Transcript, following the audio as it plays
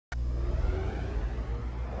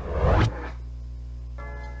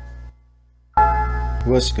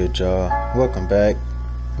What's good, y'all? Welcome back.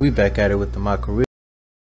 We back at it with my career.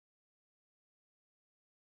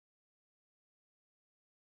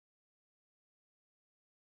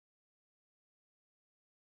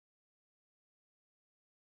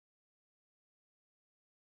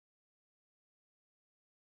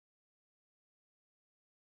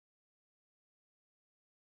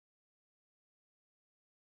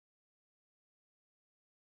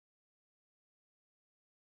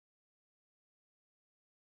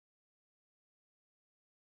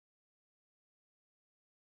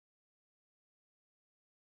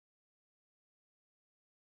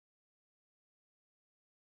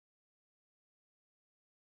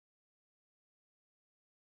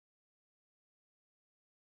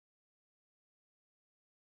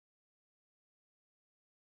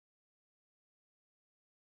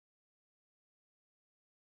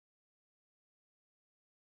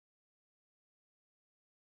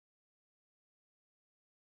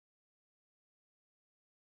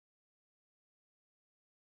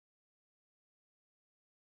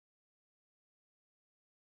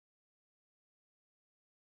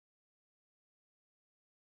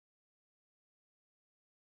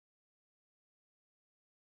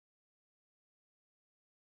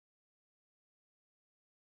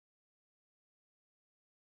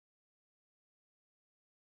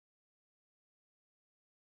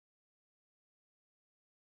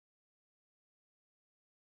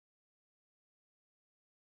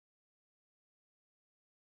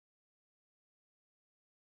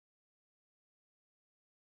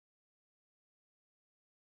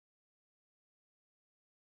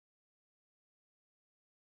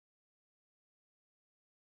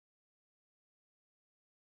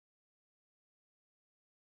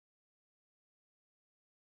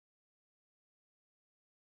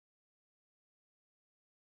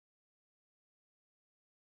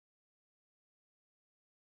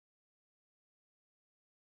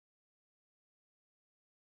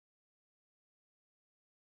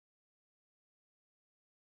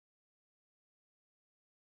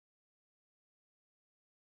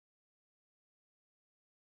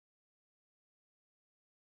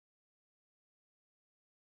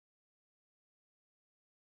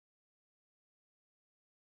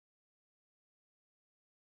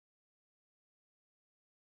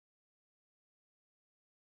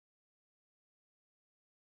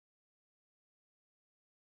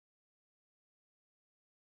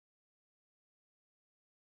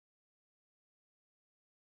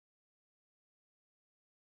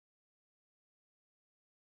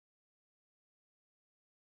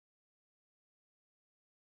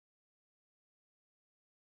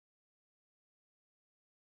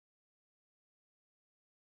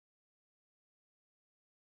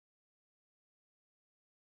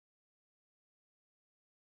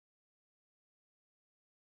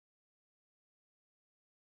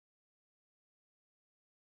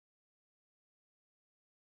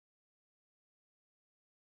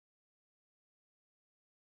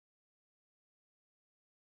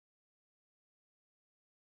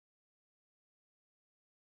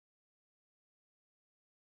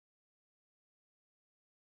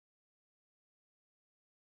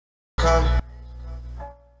 I'm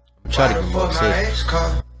trying to get more safe.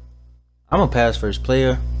 I'm a pass first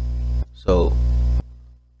player, so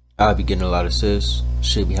I'll be getting a lot of assists.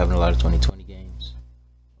 Should be having a lot of 2020 games.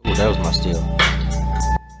 Oh, that was my steal.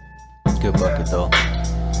 Good bucket though.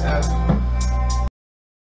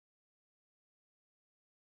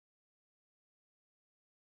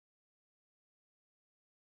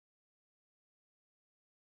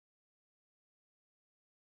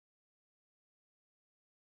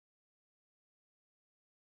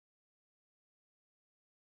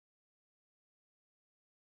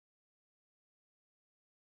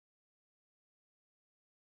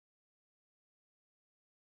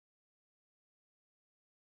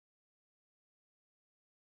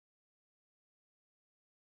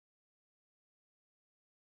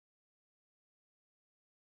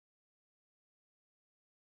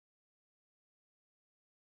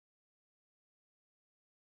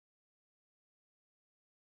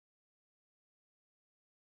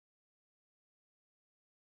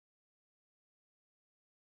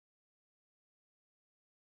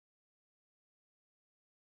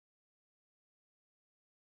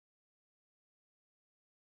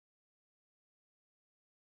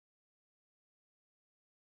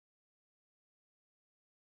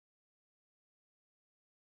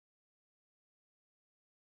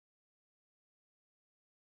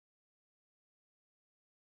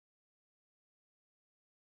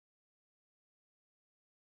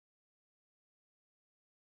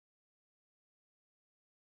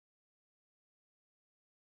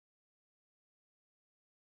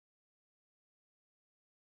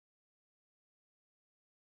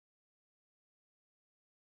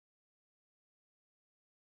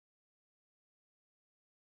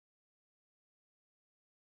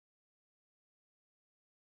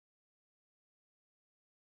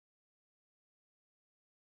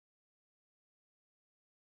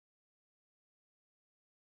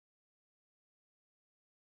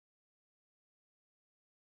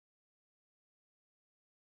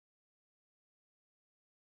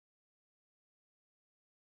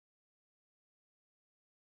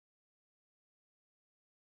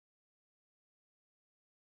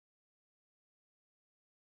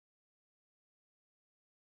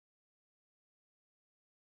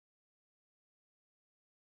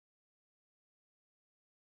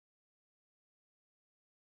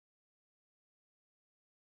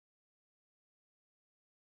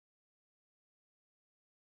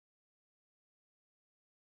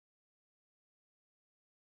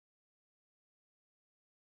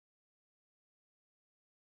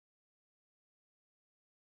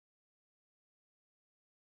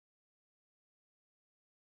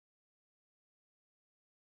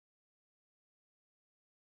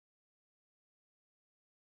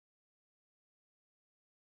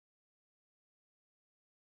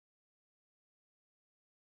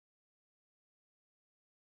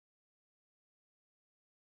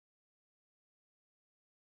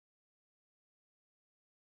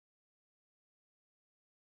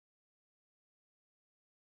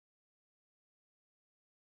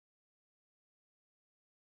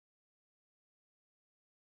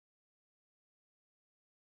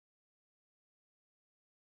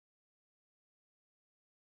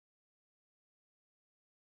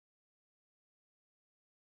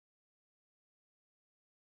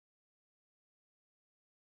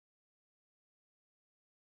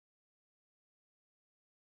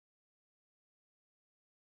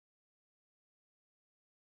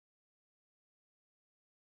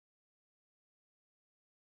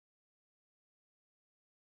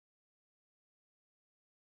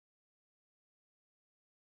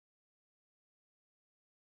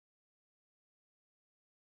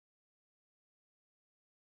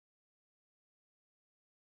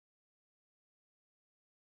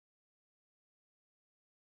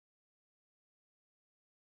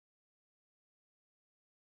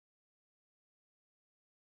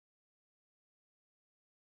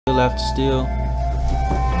 after steal.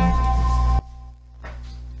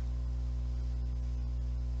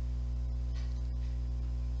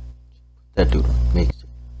 That dude makes it.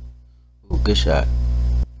 Ooh, good shot.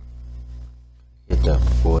 Hit that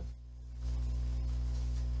boy.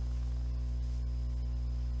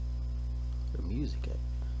 The music at.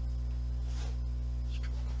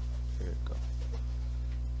 There it go.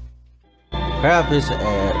 Crap is an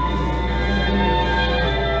ad.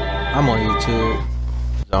 I'm on YouTube.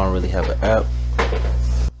 I don't really have an app.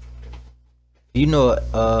 You know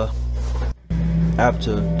app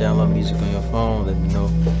to download music on your phone, let me know,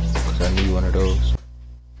 cause I need one of those.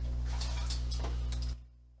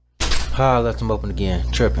 I left them open again,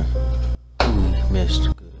 tripping. Ooh, missed.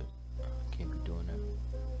 Good. Can't be doing that.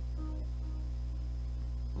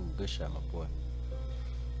 Ooh, good shot, my boy.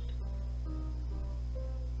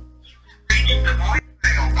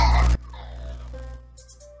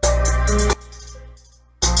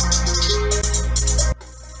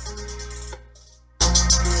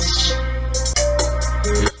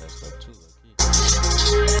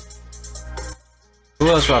 Who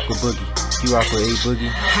else rock with Boogie? You rock with A-Boogie?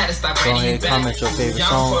 Go ahead, comment your favorite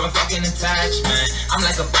song. I'm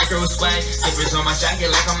like a biker with swag, zippers on my jacket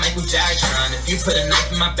like I'm Michael Jackson. If you put a knife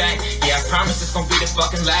in my back, yeah, I promise it's gonna be the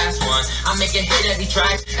fucking last one. I make a hit every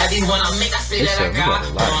track, every one I make, I say that I got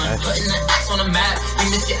one. Putting the X on the map, you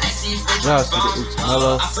miss your X, you y'all see the oops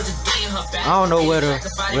mellow. I don't know where the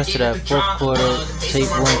rest of that fourth quarter tape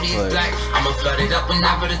went, but I'ma flood it up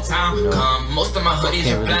whenever the time come. Most of my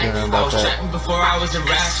hoodies are black. I was trapping before I was a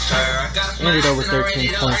rapper. Ended up with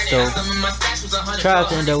 13 points though. Tried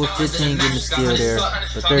to end up with 15, getting the steal there,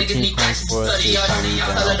 but 13 points for us this time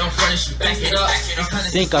rebound. I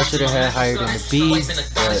think I should have had higher than the B,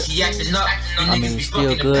 but I mean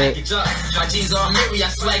still good, especially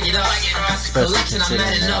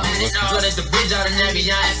considering that I'm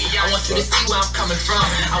I want you to see where I'm coming from.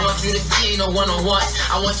 I want you to see no one-on-one.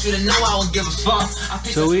 I want you to know I don't give a fuck.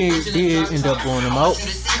 So we did end up blowing them out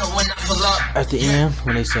at the end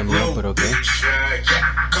when they sent me up, but okay.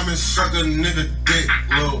 Come and suck a nigga dick,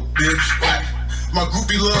 little bitch. My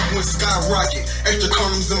groupie love went skyrocket. Extra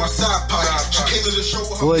condoms in my side pocket. She came to the show.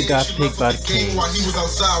 Floyd got picked by the Kings.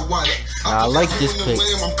 Now, I like this pick.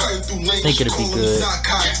 Think it'll be good.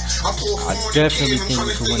 I definitely think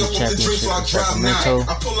we could win the championship in Sacramento.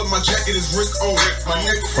 Hopefully,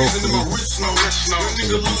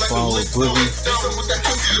 it'll be fun with Boogie.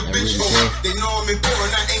 I really do.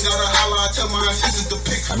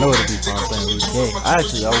 I know it'll be fun playing with Boogie. I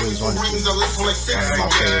actually always wanted to. One of my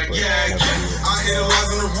favorite, but never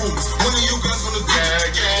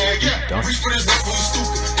did. Reach for this when you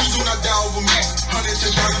stupid. You do not die over me.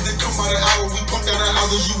 $110 that come out an hour. We pumped out our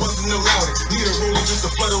houses, you wasn't allowed it. Need a roller just to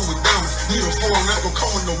flutter with diamonds. Need a foreign not gonna come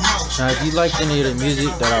with no mouth. Now, if you liked any of the music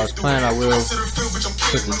that I was playing, I will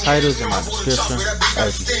put the titles in my description,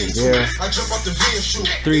 as you see there.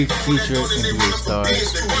 3 featured NBA stars.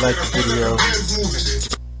 If you like the video,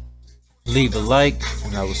 leave a like,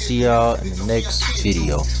 and I will see y'all in the next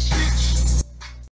video.